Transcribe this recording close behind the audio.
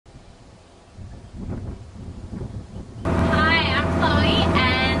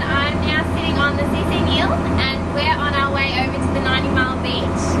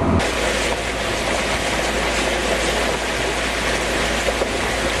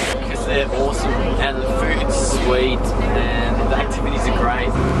they're awesome, and the food's sweet, and the activities are great.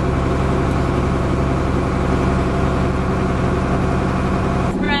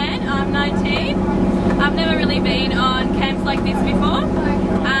 Fran, I'm 19. I've never really been on camps like this before.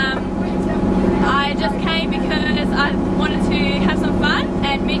 I just came because I wanted to have some fun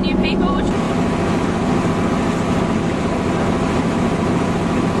and meet new people.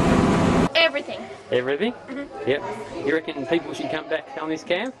 Everything. Everything? Mm-hmm. Yep. You reckon people should come back on this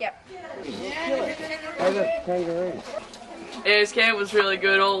camp? Yep. Yeah, this camp was really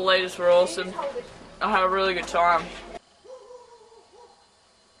good. All the leaders were awesome. I had a really good time.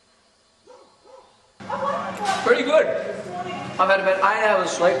 Pretty good. I've had about 8 hours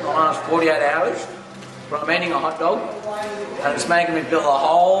sleep in the last 48 hours, but I'm eating a hot dog, and it's making me feel a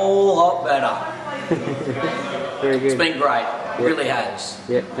whole lot better. Very good. It's been great. It really has.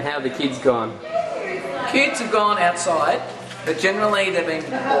 Yep. And how have the kids gone? Kids have gone outside, but generally they've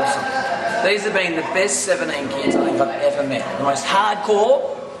been awesome. These have been the best 17 kids I think I've ever met. The most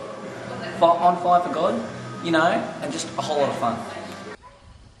hardcore, on fire for God, you know, and just a whole lot of fun.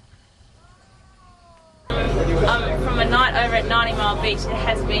 From a night over at 90 Mile Beach, it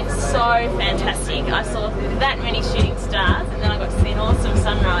has been so fantastic. I saw that many shooting stars, and then I got to see an awesome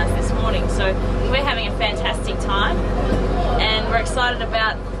sunrise this morning. So we're having a fantastic time, and we're excited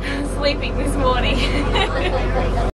about sleeping this morning.